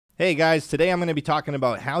Hey guys, today I'm going to be talking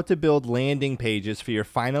about how to build landing pages for your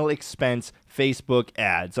final expense Facebook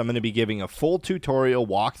ads. I'm going to be giving a full tutorial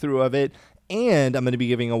walkthrough of it, and I'm going to be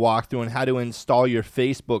giving a walkthrough on how to install your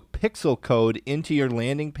Facebook pixel code into your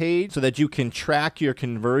landing page so that you can track your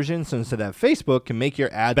conversions and so that Facebook can make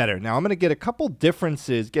your ad better. Now I'm going to get into a couple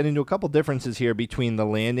differences here between the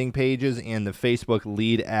landing pages and the Facebook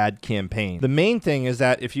lead ad campaign. The main thing is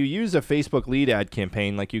that if you use a Facebook lead ad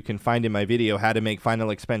campaign, like you can find in my video, how to make final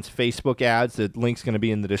expense Facebook ads, the link's going to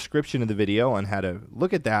be in the description of the video on how to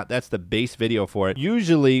look at that. That's the base video for it.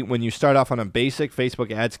 Usually when you start off on a basic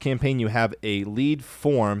Facebook ads campaign, you have a lead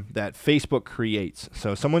form that Facebook creates.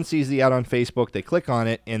 So someone sees the ad on Facebook, they click on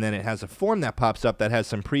it, and then it has a form that pops up that has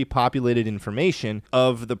some pre-populated information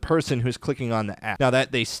of the person who's clicking on the ad. Now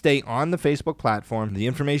that they stay on the Facebook platform, the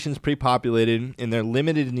information is pre-populated and they're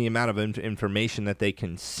limited in the amount of information that they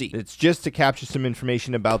can see. It's just to capture some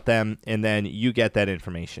information about them, and then you get that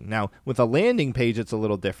information. Now with a landing page, it's a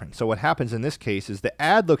little different. So what happens in this case is the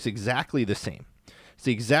ad looks exactly the same. It's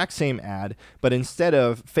the exact same ad, but instead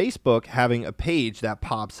of Facebook having a page that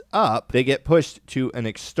pops up, they get pushed to an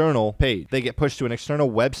external page. They get pushed to an external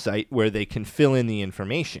website where they can fill in the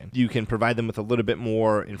information. You can provide them with a little bit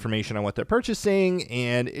more information on what they're purchasing,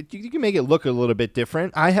 and you can make it look a little bit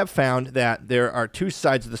different. I have found that there are two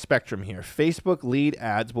sides of the spectrum here. Facebook lead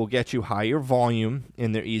ads will get you higher volume,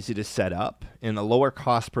 and they're easy to set up, and a lower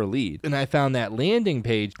cost per lead. And I found that landing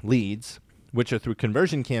page leads, which are through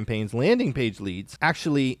conversion campaigns, landing page leads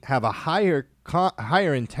actually have a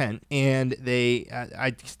higher intent, and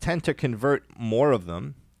I tend to convert more of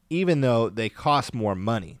them, even though they cost more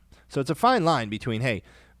money. So it's a fine line between, hey,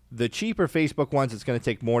 the cheaper Facebook ones, it's going to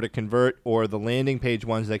take more to convert, or the landing page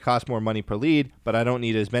ones, they cost more money per lead, but I don't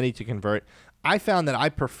need as many to convert. I found that I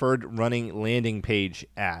preferred running landing page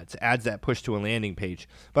ads that push to a landing page.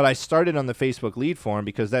 But I started on the Facebook lead form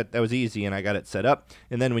because that was easy and I got it set up.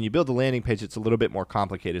 And then when you build a landing page, it's a little bit more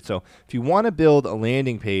complicated. So if you want to build a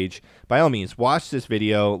landing page, by all means, watch this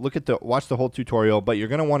video, watch the whole tutorial, but you're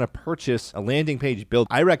going to want to purchase a landing page build.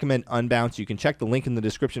 I recommend Unbounce. You can check the link in the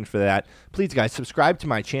description for that. Please, guys, subscribe to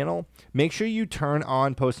my channel. Make sure you turn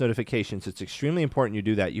on post notifications. It's extremely important you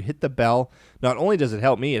do that. You hit the bell. Not only does it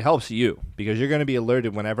help me, it helps you, because you're going to be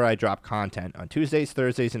alerted whenever I drop content on Tuesdays,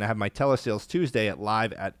 Thursdays, and I have my Telesales Tuesday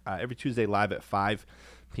every Tuesday live at 5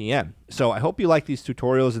 p.m. So I hope you like these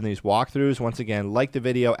tutorials and these walkthroughs. Once again, like the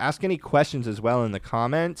video, ask any questions as well in the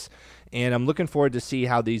comments, and I'm looking forward to see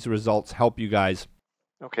how these results help you guys.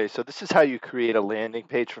 Okay, so this is how you create a landing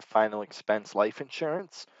page for final expense life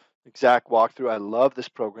insurance. Exact walkthrough. I love this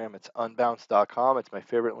program. It's unbounce.com. It's my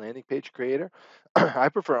favorite landing page creator. I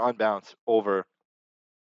prefer Unbounce over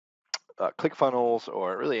ClickFunnels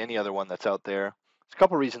or really any other one that's out there. There's a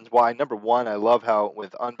couple reasons why. Number one, I love how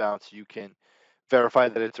with Unbounce you can verify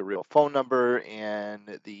that it's a real phone number,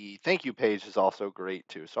 and the thank you page is also great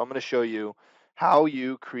too. So I'm going to show you how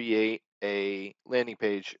you create a landing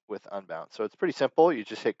page with Unbounce. So it's pretty simple. You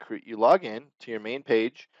just you log in to your main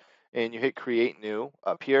page and you hit create new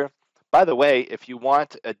up here. By the way, if you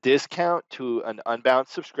want a discount to an Unbounce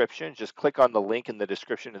subscription, just click on the link in the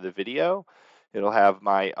description of the video. It'll have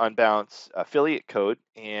my Unbounce affiliate code,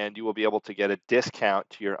 and you will be able to get a discount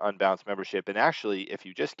to your Unbounce membership. And actually, if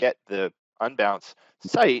you just get the Unbounce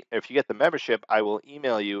site, if you get the membership, I will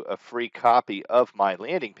email you a free copy of my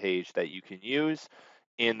landing page that you can use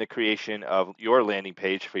in the creation of your landing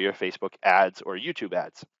page for your Facebook ads or YouTube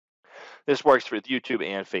ads. This works with YouTube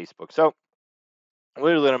and Facebook. So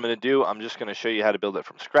literally what I'm going to do, I'm just going to show you how to build it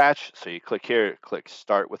from scratch. So you click here, click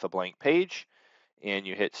start with a blank page, and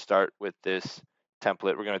you hit start with this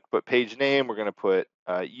template. We're going to put page name. We're going to put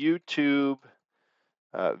YouTube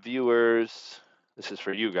viewers. This is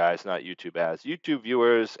for you guys, not YouTube ads. YouTube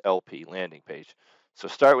viewers LP landing page. So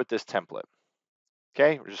start with this template.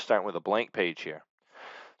 Okay, we're just starting with a blank page here.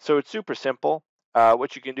 So it's super simple.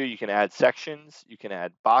 What you can do, you can add sections, you can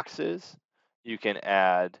add boxes, you can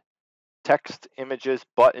add text, images,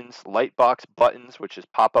 buttons, lightbox buttons, which is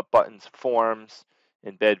pop-up buttons, forms,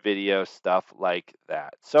 embed video, stuff like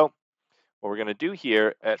that. So what we're going to do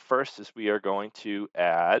here at first is we are going to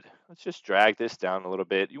add, let's just drag this down a little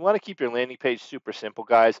bit. You want to keep your landing page super simple,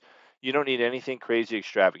 guys. You don't need anything crazy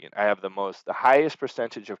extravagant. I have the highest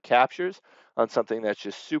percentage of captures on something that's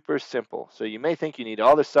just super simple. So you may think you need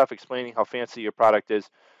all this stuff explaining how fancy your product is.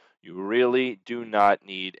 You really do not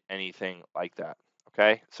need anything like that.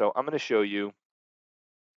 Okay, so I'm going to show you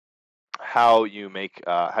how you make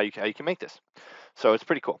how you can make this. So it's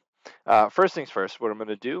pretty cool. First things first, what I'm going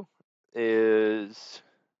to do is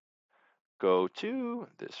go to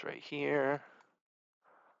this right here.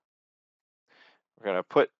 we're going to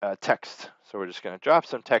put text. So we're just going to drop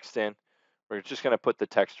some text in. We're just going to put the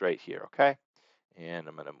text right here, okay? And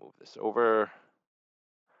I'm going to move this over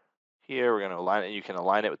here. We're going to align it. You can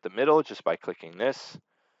align it with the middle just by clicking this.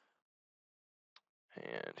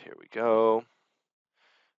 And here we go.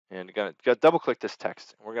 And you're gonna double click this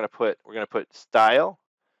text. We're gonna put style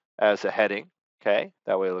as a heading. Okay,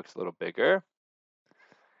 that way it looks a little bigger.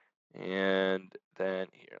 And then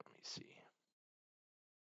here, let me see.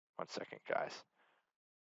 1 second, guys.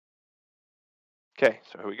 Okay,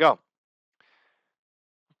 so here we go.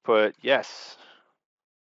 Put yes.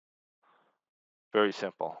 Very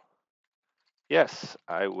simple. Yes,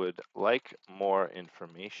 I would like more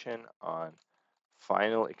information on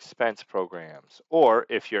final expense programs. Or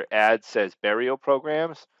if your ad says burial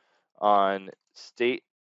programs, on state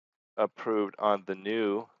approved, on the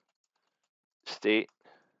new state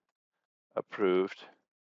approved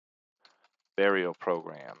burial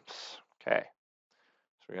programs. Okay,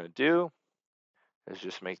 so we're going to do is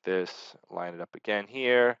just make this, line it up again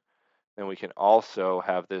here. Then we can also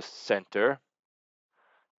have this center.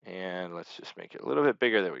 And let's just make it a little bit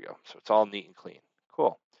bigger. There we go. So it's all neat and clean.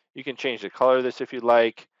 Cool. You can change the color of this if you'd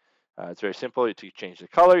like. It's very simple. To change the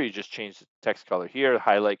color, you just change the text color here, the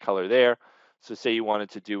highlight color there. So say you wanted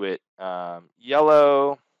to do it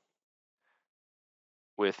yellow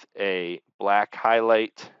with a black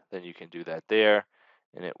highlight, then you can do that there.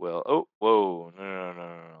 And it will, oh, whoa,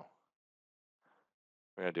 no.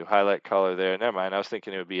 We're going to do highlight color there. Never mind. I was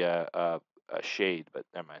thinking it would be a shade, but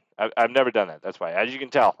never mind. I've never done that. That's why. As you can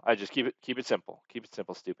tell, I just keep it simple. Keep it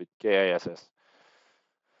simple, stupid. KISS.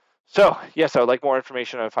 So, yes, I would like more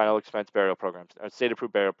information on final expense burial programs, state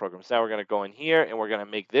approved burial programs. Now we're going to go in here and we're going to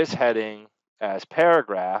make this heading as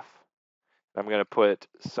paragraph. I'm going to put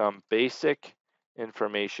some basic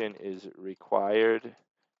information is required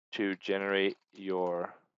to generate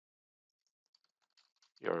your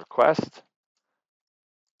request.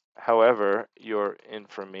 However, your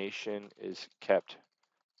information is kept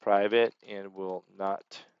private and will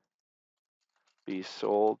not be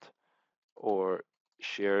sold or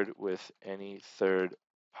shared with any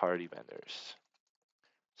third-party vendors.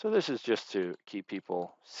 So this is just to keep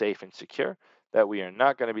people safe and secure, that we are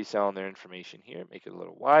not going to be selling their information here. Make it a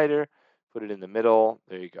little wider, put it in the middle.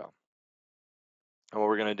 There you go. And what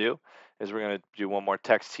we're going to do is we're going to do one more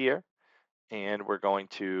text here, and we're going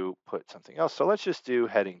to put something else. So let's just do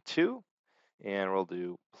heading 2, and we'll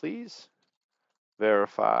do please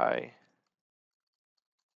verify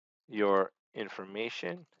your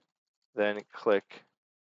information, then click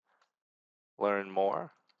learn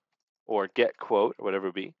more or get quote or whatever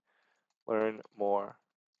it be. Learn more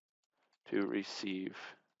to receive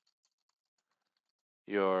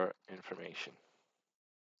your information.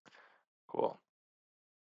 Cool.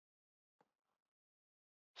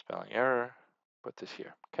 Spelling error, put this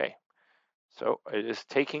here. Okay, so it is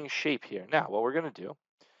taking shape here. Now what we're going to do,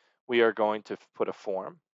 we are going to put a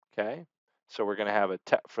form. Okay, so we're going to have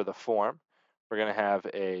for the form, we're going to have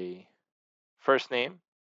a first name,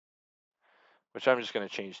 which I'm just going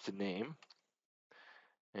to change to name,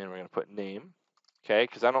 and we're going to put name. Okay,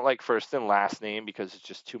 because I don't like first and last name because it's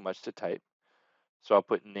just too much to type. So I'll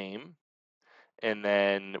put name, and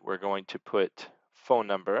then we're going to put phone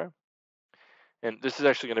number. And this is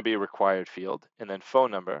actually going to be a required field. And then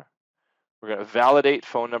phone number. We're going to validate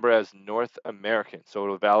phone number as North American. So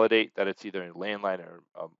it'll validate that it's either a landline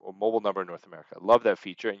or mobile number in North America. I love that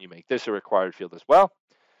feature, and you make this a required field as well.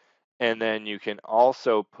 And then you can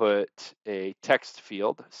also put a text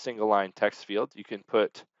field, single line text field. You can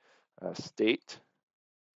put state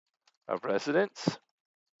of residence,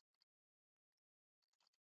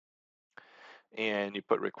 and you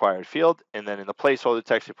put required field, and then in the placeholder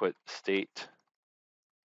text you put state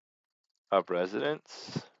of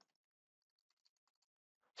residence.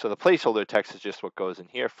 So the placeholder text is just what goes in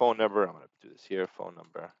here. Phone number, I'm going to do this here, phone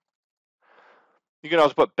number. You can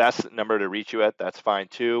also put best number to reach you at, that's fine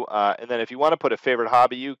too. And then if you want to put a favorite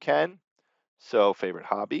hobby, you can. So favorite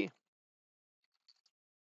hobby.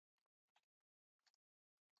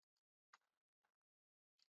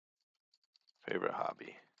 Favorite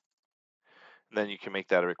hobby. And then you can make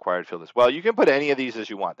that a required field as well. You can put any of these as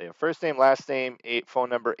you want. They have first name, last name, phone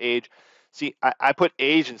number, age. See, I put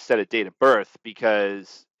age instead of date of birth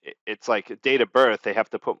because it's like date of birth, they have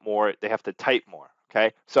to put more, they have to type more,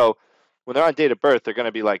 okay? So when they're on date of birth, they're going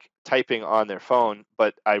to be like typing on their phone,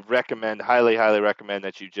 but I recommend, highly recommend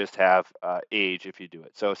that you just have age if you do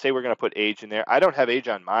it. So say we're going to put age in there. I don't have age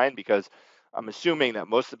on mine because I'm assuming that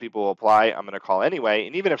most of the people will apply. I'm going to call anyway.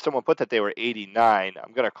 And even if someone put that they were 89,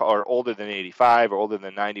 I'm going to call, or older than 85 or older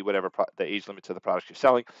than 90, whatever the age limit to the products you're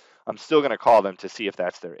selling, I'm still going to call them to see if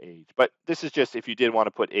that's their age. But this is just if you did want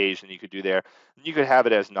to put age, then you could do there. And you could have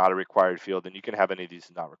it as not a required field, and you can have any of these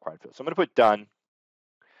as not required fields. So I'm going to put done.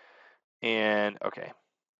 And okay,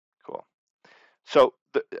 cool. So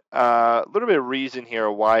a little bit of reason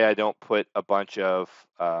here why I don't put a bunch of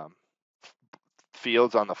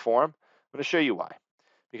fields on the form. I'm going to show you why.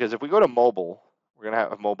 Because if we go to mobile, we're going to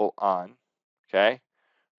have mobile on, okay?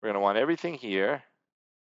 We're going to want everything here.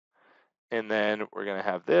 And then we're going to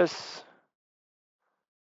have this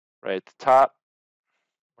right at the top.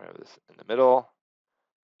 We have this in the middle,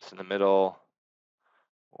 this in the middle.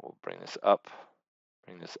 We'll bring this up,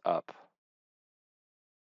 and this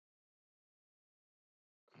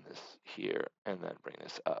here, and then bring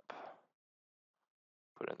this up.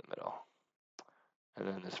 Put it in the middle. And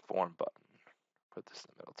then this form button, put this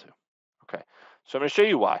in the middle too. Okay, so I'm going to show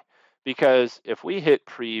you why. Because if we hit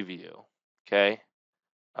preview, okay,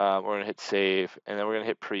 we're going to hit save, and then we're going to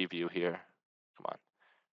hit preview here. Come on,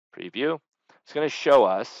 preview. It's going to show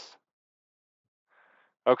us,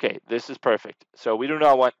 okay, this is perfect. So we do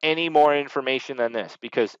not want any more information than this,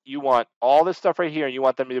 because you want all this stuff right here, and you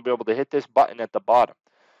want them to be able to hit this button at the bottom.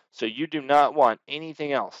 So you do not want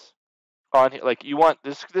anything else on here. Like you want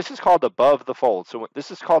this. This is called above the fold. So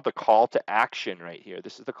this is called the call to action right here.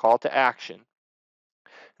 This is the call to action.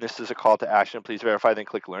 This is a call to action. Please verify, then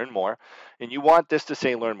click learn more. And you want this to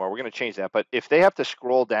say learn more. We're going to change that. But if they have to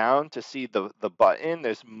scroll down to see the button,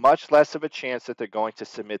 there's much less of a chance that they're going to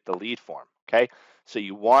submit the lead form. Okay. So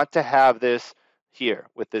you want to have this here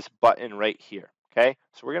with this button right here. Okay.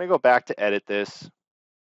 So we're going to go back to edit this.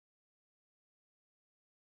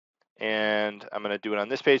 And I'm going to do it on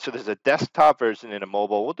this page. So there's a desktop version and a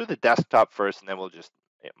mobile. We'll do the desktop first, and then we'll just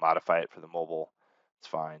modify it for the mobile. It's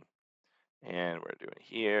fine. And we're doing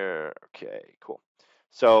here. Okay, cool.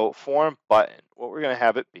 So form button, what we're going to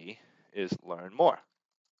have it be is learn more.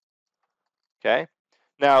 Okay.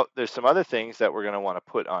 Now there's some other things that we're going to want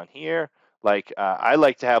to put on here. Like I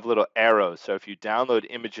like to have little arrows. So if you download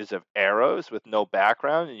images of arrows with no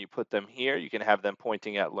background and you put them here, you can have them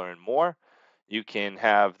pointing at learn more. You can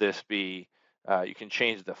have this be, you can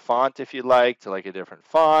change the font if you like to like a different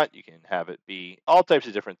font. You can have it be all types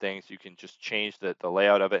of different things. You can just change the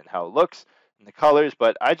layout of it and how it looks and the colors.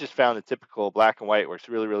 But I just found the typical black and white works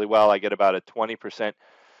really, really well. I get about a 20%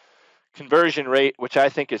 conversion rate, which I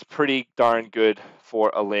think is pretty darn good for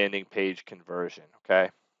a landing page conversion. Okay.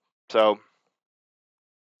 So,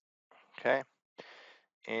 okay.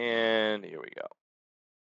 And here we go.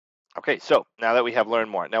 Okay, so now that we have learned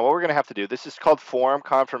more, now what we're going to have to do, this is called form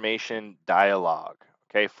confirmation dialog.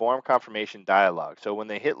 Okay, form confirmation dialog. So when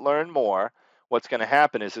they hit learn more, what's going to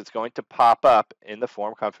happen is it's going to pop up in the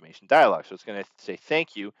form confirmation dialog. So it's going to say,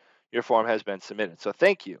 thank you, your form has been submitted. So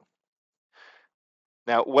thank you.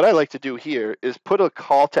 Now, what I like to do here is put a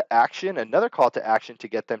call to action, another call to action to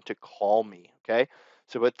get them to call me. Okay,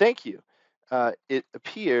 so but thank you. It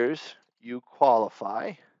appears you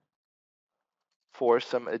qualify for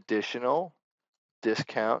some additional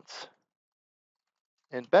discounts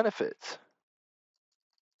and benefits.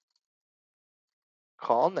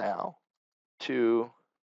 Call now to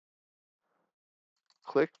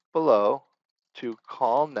click below to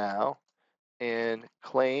call now and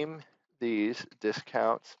claim these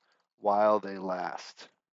discounts while they last.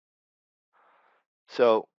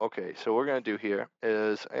 So, okay, so what we're going to do here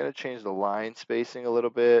is I'm going to change the line spacing a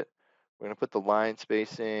little bit. We're going to put the line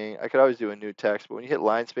spacing. I could always do a new text, but when you hit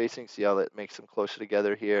line spacing, see how that makes them closer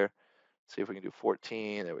together here. See if we can do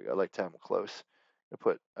 14. There we go. I like to have them close. I'm going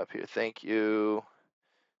to put up here, thank you.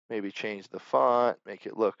 Maybe change the font, make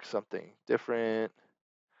it look something different.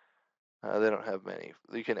 They don't have many.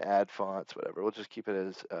 You can add fonts, whatever. We'll just keep it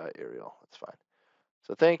as Arial. That's fine.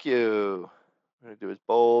 So thank you. What I'm going to do is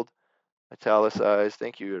bold, italicize.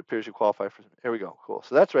 Thank you. It appears you qualify for. Here we go. Cool.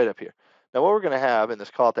 So that's right up here. Now what we're going to have in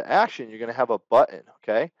this call to action, you're going to have a button.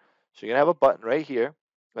 Okay. So you're going to have a button right here.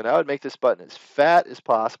 And I would make this button as fat as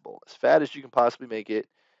possible, as fat as you can possibly make it.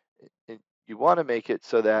 And you want to make it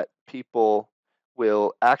so that people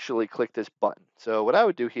will actually click this button. So what I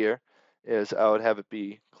would do here is I would have it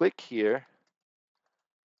be click here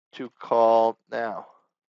to call now.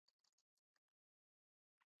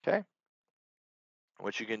 Okay.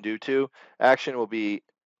 What you can do too, action will be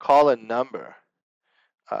call a number.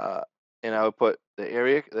 And I would put the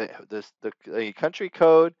area, the country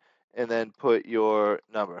code, and then put your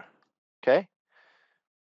number. Okay.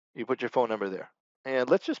 You put your phone number there. And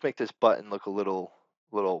let's just make this button look a little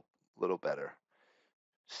better.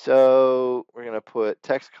 So we're going to put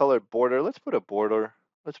text color border. Let's put a border.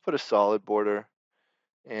 Let's put a solid border.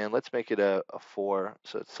 And let's make it a 4.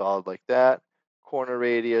 So it's solid like that. Corner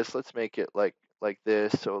radius. Let's make it like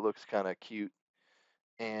this so it looks kind of cute.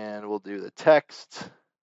 And we'll do the text.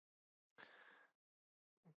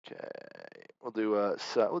 Okay. We'll do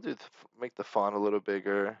make the font a little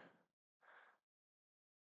bigger.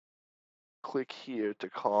 Click here to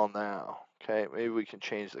call now. Okay, maybe we can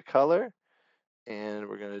change the color. And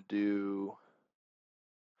we're going to do,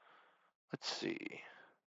 let's see.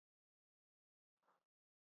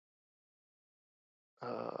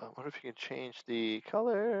 What if you can change the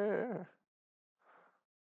color?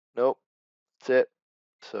 Nope, that's it.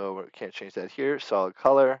 So we can't change that here. Solid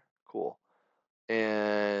color, cool.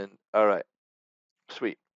 And all right,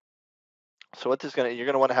 sweet. So what this you're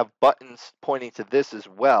gonna want to have buttons pointing to this as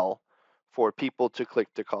well for people to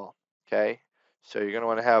click to call. Okay, so you're gonna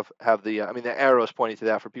want to have the the arrows pointing to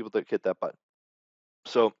that for people to hit that button.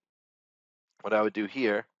 So what I would do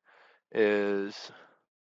here is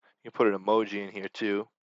you can put an emoji in here too.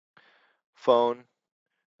 Phone.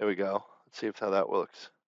 There we go. Let's see how that looks.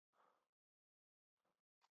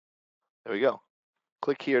 There we go.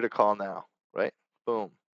 Click here to call now, right?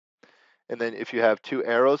 Boom. And then if you have 2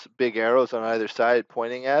 arrows, big arrows on either side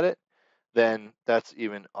pointing at it, then that's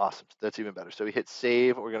even awesome. That's even better. So we hit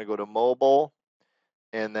save. We're going to go to mobile.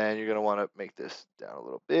 And then you're going to want to make this down a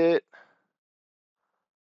little bit.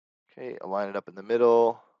 Okay, align it up in the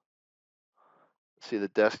middle. See the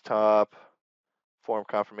desktop. Form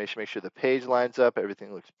confirmation. Make sure the page lines up.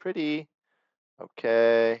 Everything looks pretty.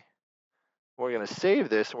 Okay. We're going to save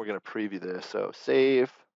this and we're going to preview this. So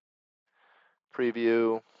save,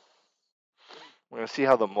 preview. We're going to see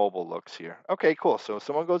how the mobile looks here. Okay, cool. So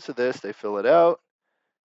someone goes to this, they fill it out,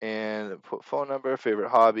 and put phone number,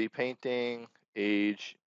 favorite hobby, painting,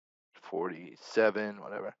 age, 47,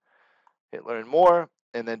 whatever. Hit learn more,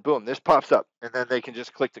 and then boom, this pops up, and then they can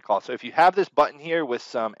just click to call. So if you have this button here with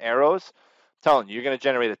some arrows, I'm telling you, you're going to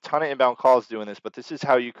generate a ton of inbound calls doing this, but this is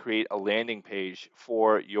how you create a landing page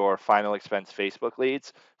for your final expense Facebook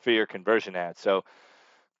leads for your conversion ads. So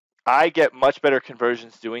I get much better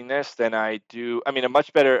conversions doing this than I do. A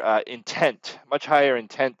much better intent, much higher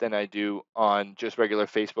intent than I do on just regular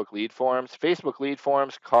Facebook lead forms. Facebook lead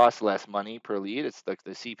forms cost less money per lead. It's like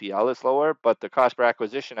the CPL is lower, but the cost per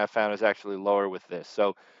acquisition I found is actually lower with this.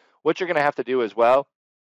 So what you're going to have to do as well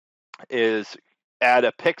is add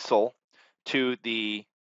a pixel to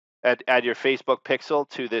add your Facebook pixel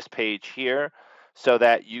to this page here so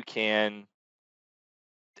that you can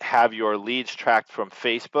have your leads tracked from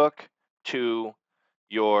Facebook to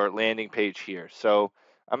your landing page here. So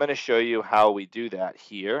I'm going to show you how we do that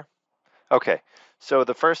here. Okay, so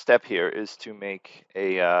the first step here is to make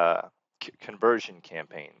a conversion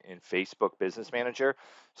campaign in Facebook Business Manager.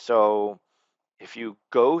 So if you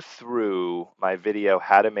go through my video,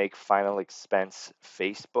 how to make final expense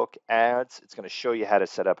Facebook ads, it's going to show you how to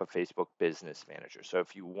set up a Facebook Business Manager. So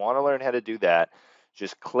if you want to learn how to do that,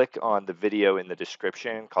 just click on the video in the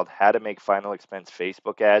description called How to Make Final Expense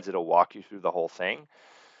Facebook Ads. It'll walk you through the whole thing.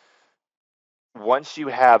 Once you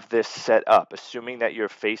have this set up, assuming that your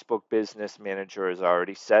Facebook Business Manager is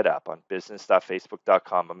already set up on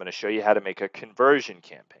business.facebook.com, I'm going to show you how to make a conversion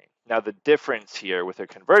campaign. Now, the difference here with a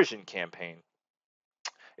conversion campaign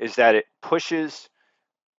is that it pushes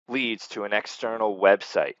leads to an external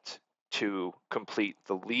website to complete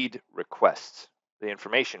the lead request, the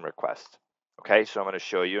information request. Okay, so I'm going to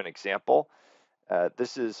show you an example.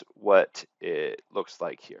 This is what it looks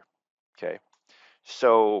like here. Okay,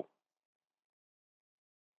 so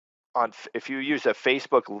if you use a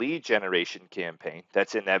Facebook lead generation campaign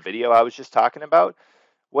that's in that video I was just talking about,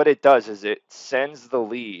 what it does is it sends the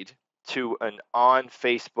lead to an on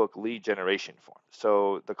Facebook lead generation form.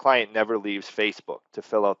 So the client never leaves Facebook to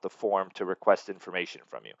fill out the form to request information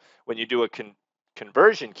from you. When you do a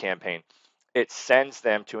conversion campaign, it sends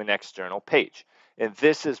them to an external page. And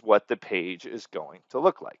this is what the page is going to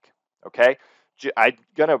look like. Okay. I'm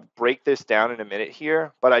going to break this down in a minute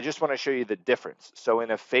here, but I just want to show you the difference. So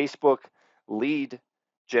in a Facebook lead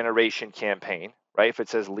generation campaign, right? If it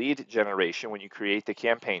says lead generation, when you create the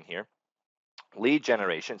campaign here, lead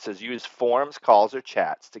generation says use forms, calls, or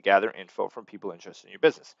chats to gather info from people interested in your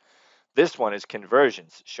business. This one is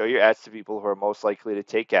conversions. Show your ads to people who are most likely to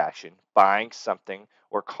take action, buying something,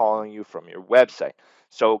 or calling you from your website.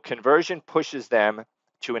 So conversion pushes them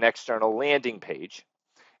to an external landing page,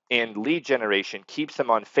 and lead generation keeps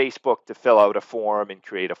them on Facebook to fill out a form and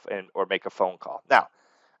create or make a phone call. Now,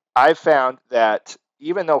 I've found that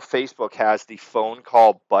even though Facebook has the phone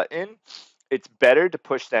call button, it's better to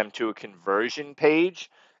push them to a conversion page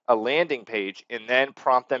a landing page and then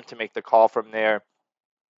prompt them to make the call from there.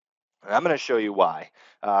 And I'm going to show you why.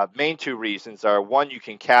 Main two reasons are, one, you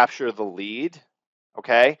can capture the lead,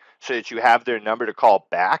 okay, so that you have their number to call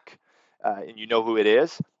back and you know who it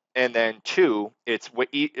is. And then two, it's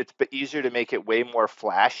easier to make it way more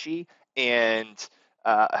flashy and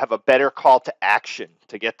have a better call to action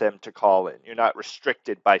to get them to call in. You're not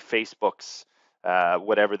restricted by Facebook's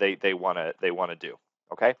whatever they want to do.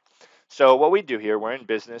 Okay. So what we do here, we're in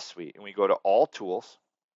Business Suite and we go to All Tools,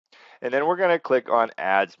 and then we're going to click on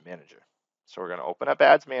Ads Manager. So we're going to open up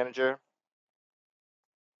Ads Manager.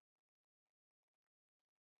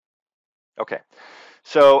 Okay.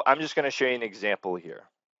 So I'm just going to show you an example here.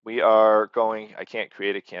 We are going, I can't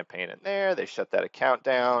create a campaign in there. They shut that account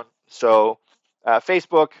down. So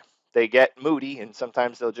Facebook, they get moody and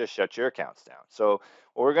sometimes they'll just shut your accounts down. So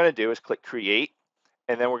what we're going to do is click Create,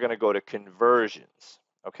 and then we're going to go to Conversions.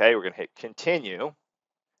 Okay, we're going to hit Continue.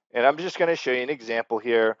 And I'm just going to show you an example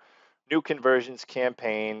here. New conversions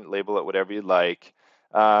campaign, label it whatever you like.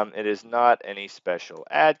 It is not any special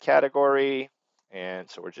ad category. And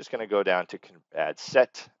so we're just going to go down to ad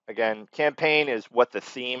set. Again, campaign is what the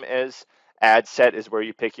theme is. Ad set is where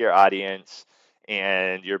you pick your audience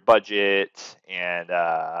and your budget and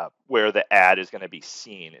where the ad is going to be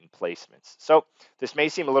seen in placements. So this may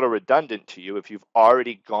seem a little redundant to you if you've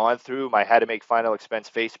already gone through my How to Make Final Expense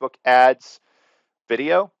Facebook Ads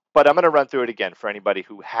video, but I'm going to run through it again for anybody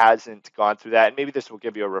who hasn't gone through that. And maybe this will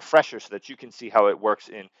give you a refresher so that you can see how it works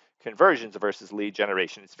in conversions versus lead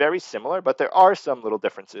generation. It's very similar, but there are some little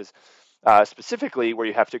differences, specifically where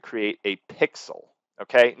you have to create a pixel.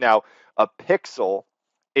 Okay, now a pixel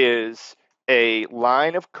is a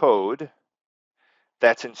line of code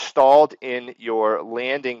that's installed in your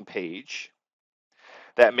landing page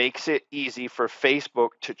that makes it easy for Facebook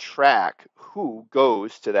to track who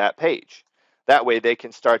goes to that page. That way they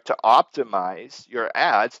can start to optimize your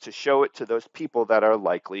ads to show it to those people that are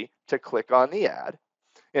likely to click on the ad,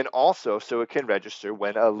 and also so it can register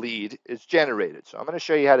when a lead is generated. So I'm going to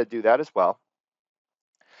show you how to do that as well.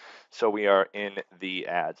 So we are in the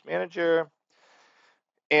Ads Manager,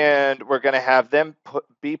 and we're going to have them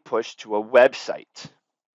be pushed to a website.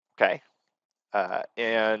 Okay.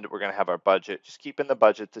 And we're going to have our budget, just keeping the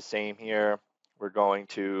budget the same here. We're going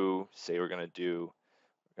to say we're going to do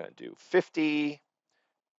 50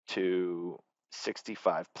 to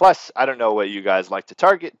 65 plus. I don't know what you guys like to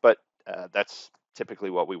target, but that's typically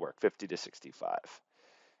what we work, 50 to 65.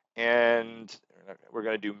 And we're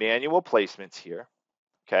going to do manual placements here,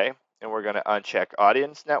 okay? And we're going to uncheck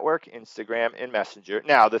Audience Network, Instagram, and Messenger.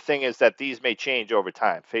 Now, the thing is that these may change over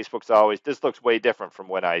time. Facebook's always, this looks way different from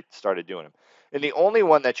when I started doing them. And the only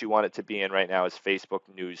one that you want it to be in right now is Facebook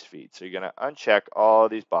Newsfeed. So you're going to uncheck all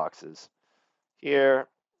these boxes here.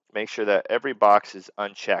 Make sure that every box is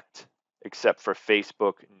unchecked except for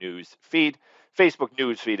Facebook News Feed. Facebook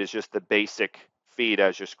News Feed is just the basic feed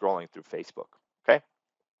as you're scrolling through Facebook, okay?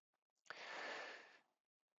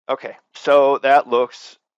 Okay, so that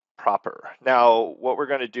looks proper. Now, what we're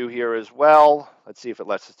going to do here as well, let's see if it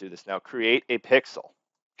lets us do this now, create a pixel.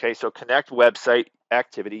 Okay, so connect website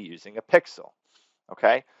activity using a pixel.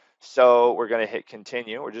 Okay, so we're going to hit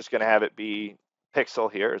continue. We're just going to have it be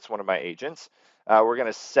pixel here. It's one of my agents. We're going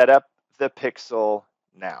to set up the pixel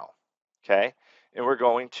now. Okay, and we're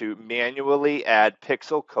going to manually add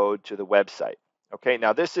pixel code to the website. Okay,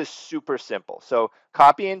 now this is super simple. So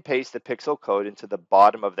copy and paste the pixel code into the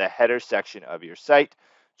bottom of the header section of your site,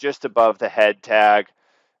 just above the head tag.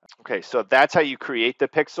 Okay, so that's how you create the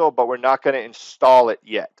pixel, but we're not going to install it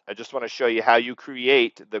yet. I just want to show you how you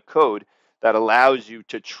create the code that allows you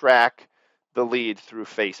to track the lead through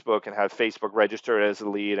Facebook and have Facebook register it as a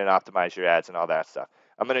lead and optimize your ads and all that stuff.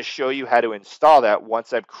 I'm going to show you how to install that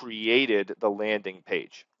once I've created the landing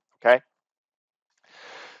page, okay?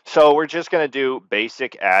 So we're just going to do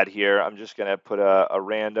basic ad here. I'm just going to put a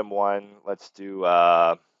random one. Let's do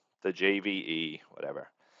the JVE, whatever.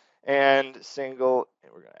 And single,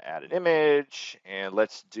 and we're going to add an image, and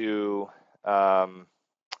let's do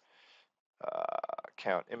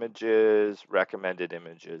count images, recommended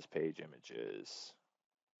images, page images.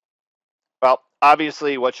 Well,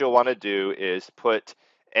 obviously what you'll want to do is put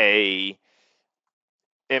a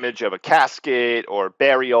image of a casket or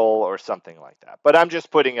burial or something like that. But I'm just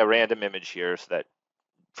putting a random image here so that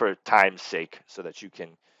for time's sake, so that you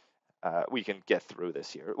can we can get through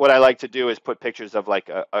this here. What I like to do is put pictures of like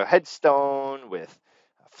a headstone with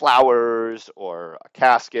flowers or a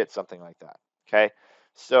casket, something like that. Okay,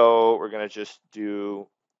 so we're going to just do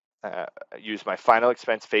use my final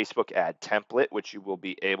expense Facebook ad template, which you will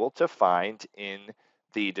be able to find in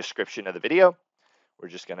the description of the video. We're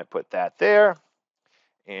just going to put that there.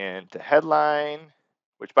 And the headline,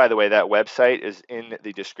 which by the way, that website is in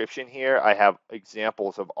the description here. I have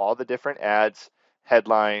examples of all the different ads,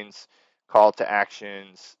 headlines, calls to action,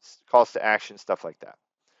 stuff like that.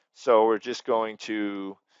 So we're just going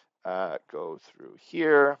to go through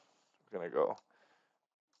here. We're going to go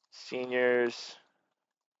seniors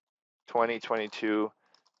 2022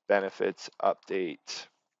 benefits update.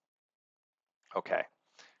 Okay.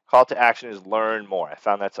 Call to action is learn more. I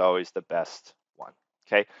found that's always the best one.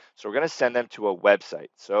 Okay. So we're going to send them to a website.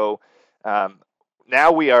 So now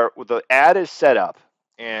the ad is set up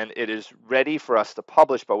and it is ready for us to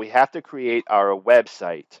publish, but we have to create our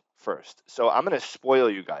website first. So I'm going to spoil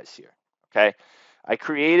you guys here. Okay. I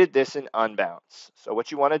created this in Unbounce. So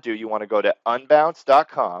what you want to do, you want to go to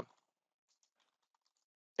unbounce.com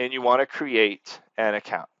and you want to create an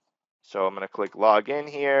account. So I'm going to click log in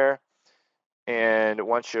here. And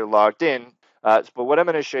once you're logged in, but what I'm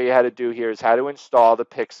going to show you how to do here is how to install the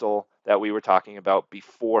pixel that we were talking about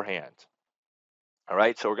beforehand. All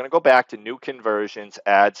right, so we're going to go back to new conversions,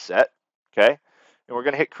 ad set, okay? And we're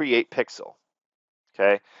going to hit create pixel,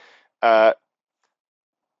 okay?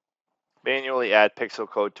 Manually add pixel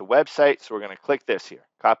code to website. So we're going to click this here,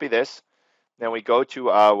 copy this. Then we go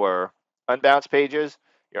to our Unbounce pages.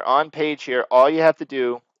 You're on page here. All you have to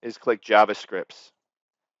do is click JavaScripts,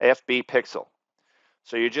 FB pixel.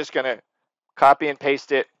 So you're just going to copy and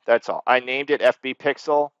paste it. That's all. I named it FB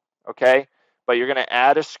Pixel, okay? But you're going to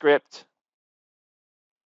add a script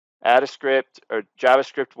or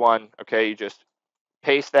JavaScript 1, okay? You just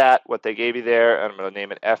paste that, what they gave you there, and I'm going to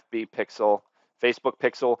name it FB Pixel, Facebook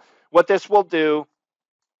Pixel. What this will do,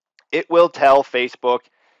 it will tell Facebook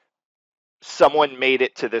someone made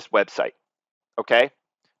it to this website, okay?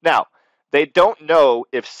 Now, they don't know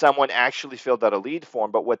if someone actually filled out a lead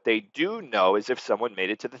form, but what they do know is if someone made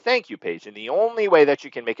it to the thank you page. And the only way that you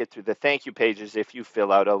can make it through the thank you page is if you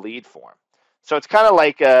fill out a lead form. So it's kind of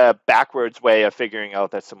like a backwards way of figuring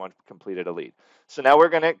out that someone completed a lead. So now we're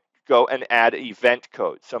going to go and add event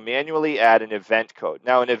code. So manually add an event code.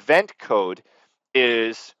 Now, an event code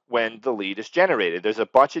is when the lead is generated. There's a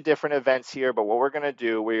bunch of different events here, but what we're going to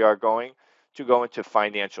do, we are going to go into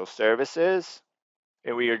financial services,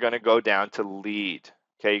 and we are going to go down to lead.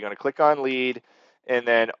 Okay, you're going to click on lead, and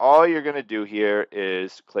then all you're going to do here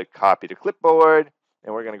is click copy to clipboard,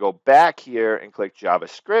 and we're going to go back here and click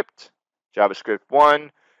JavaScript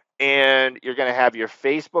 1, and you're going to have your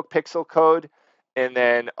Facebook pixel code, and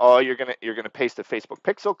then you're going to paste the Facebook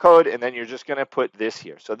pixel code, and then you're just going to put this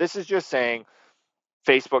here. So this is just saying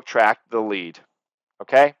Facebook tracked the lead.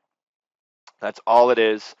 Okay, that's all it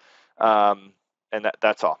is, and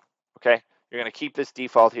that's all. Okay. You're going to keep this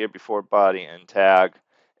default here before body and tag,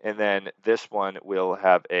 and then this one will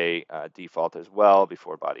have a default as well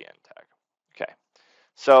before body and tag. Okay,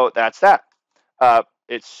 so that's that.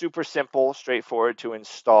 It's super simple, straightforward to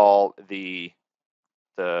install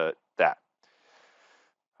that.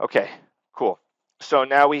 Okay, cool. So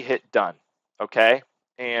now we hit done. Okay,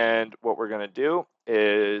 and what we're going to do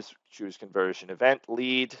is choose conversion event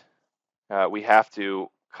lead. We have to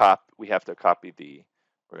copy the.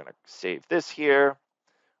 We're going to save this here.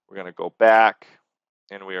 We're going to go back,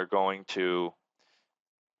 and we are going to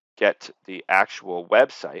get the actual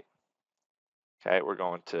website. Okay, we're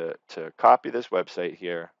going to copy this website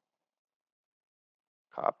here.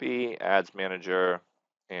 Copy Ads Manager,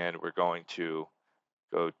 and we're going to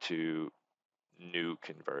go to new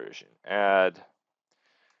conversion ad.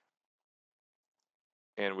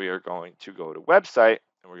 And we are going to go to website,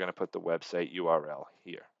 and we're going to put the website URL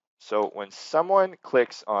here. So when someone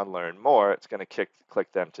clicks on learn more, it's going to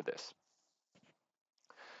click them to this.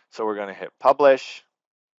 So we're going to hit publish.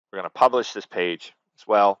 We're going to publish this page as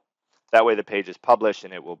well. That way the page is published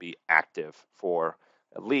and it will be active for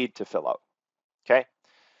a lead to fill out. Okay.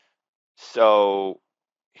 So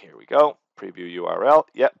here we go. Preview URL.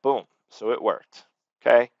 Yep, boom. So it worked.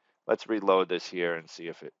 Okay. Let's reload this here and see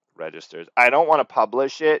if it registers. I don't want to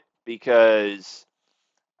publish it because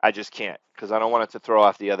I just can't, because I don't want it to throw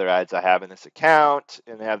off the other ads I have in this account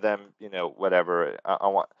and have them, whatever I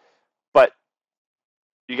want. But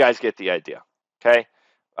you guys get the idea. Okay.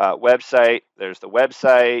 Website, there's the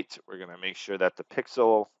website. We're going to make sure that the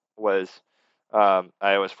pixel was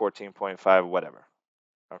iOS 14.5, whatever.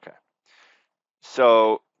 Okay.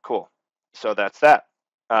 So cool. So that's that.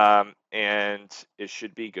 And it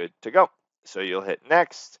should be good to go. So you'll hit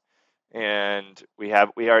next, and we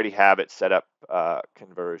already have it set up.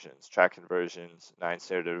 Conversions, track conversions, 9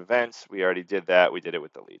 standard events. We already did that. We did it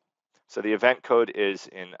with the lead. So the event code is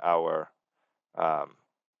in our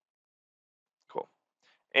cool.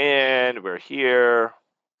 And we're here,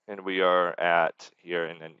 and we are at here,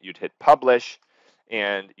 and then you'd hit publish,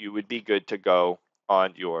 and you would be good to go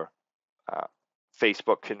on your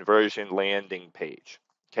Facebook conversion landing page.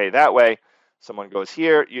 Okay, that way someone goes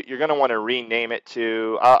here, you're going to want to rename it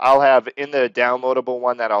to, I'll have in the downloadable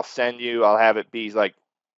one that I'll send you, I'll have it be like,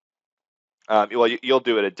 well, you'll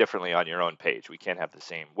do it differently on your own page. We can't have the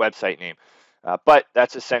same website name, but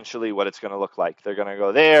that's essentially what it's going to look like. They're going to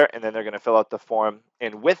go there, and then they're going to fill out the form,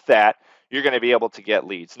 and with that, you're going to be able to get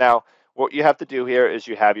leads. Now, what you have to do here is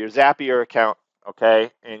you have your Zapier account,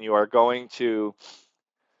 okay, and you are going to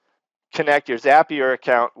connect your Zapier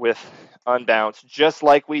account with Unbounce, just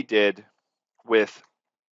like we did with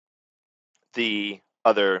the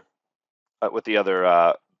other, the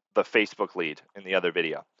Facebook lead in the other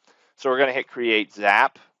video. So we're going to hit create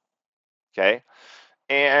Zap, okay,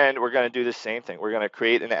 and we're going to do the same thing. We're going to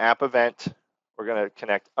create an app event. We're going to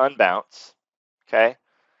connect Unbounce, okay,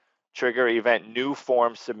 trigger event new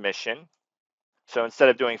form submission. So instead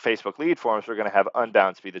of doing Facebook lead forms, we're going to have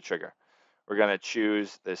Unbounce be the trigger. We're going to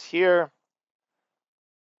choose this here,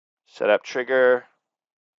 set up trigger,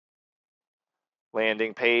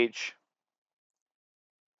 landing page,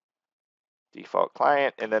 default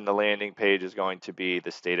client, and then the landing page is going to be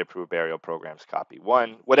the state approved burial programs copy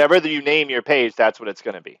 1. Whatever you name your page, that's what it's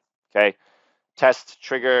going to be, okay? Test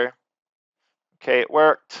trigger, okay, it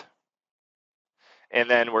worked. And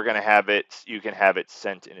then we're going to have it, you can have it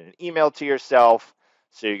sent in an email to yourself.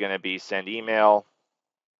 So you're going to be send email.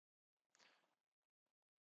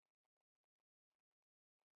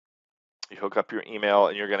 You hook up your email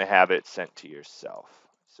and you're going to have it sent to yourself.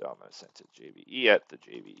 So I'm going to send to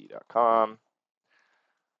jve@thejve.com.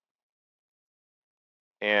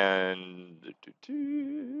 And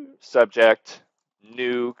subject,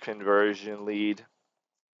 new conversion lead.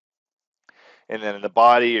 And then in the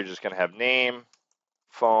body, you're just going to have name,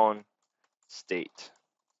 phone, state.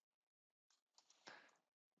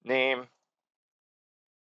 Name.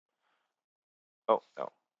 Oh, no.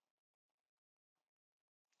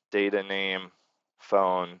 Data name,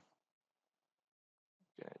 phone. I'm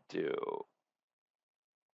going to do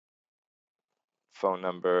phone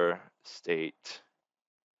number, state.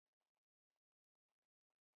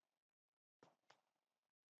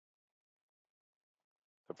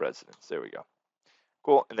 Of residence. There we go.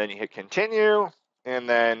 Cool. And then you hit continue, and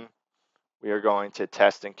then we are going to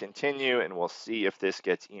test and continue, and we'll see if this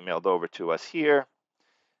gets emailed over to us here.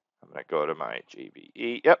 I'm going to go to my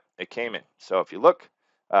JVE. Yep, it came in. So if you look,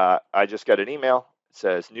 I just got an email. It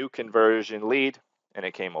says new conversion lead, and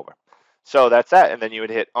it came over. So that's that. And then you would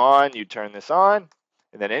hit on, you turn this on,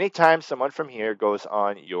 and then anytime someone from here goes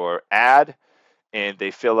on your ad and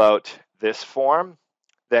they fill out this form,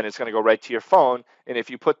 then it's going to go right to your phone. And if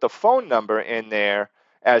you put the phone number in there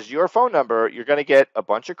as your phone number, you're going to get a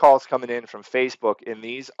bunch of calls coming in from Facebook. And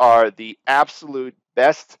these are the absolute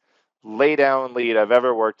best lay down lead I've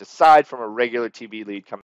ever worked, aside from a regular TV lead coming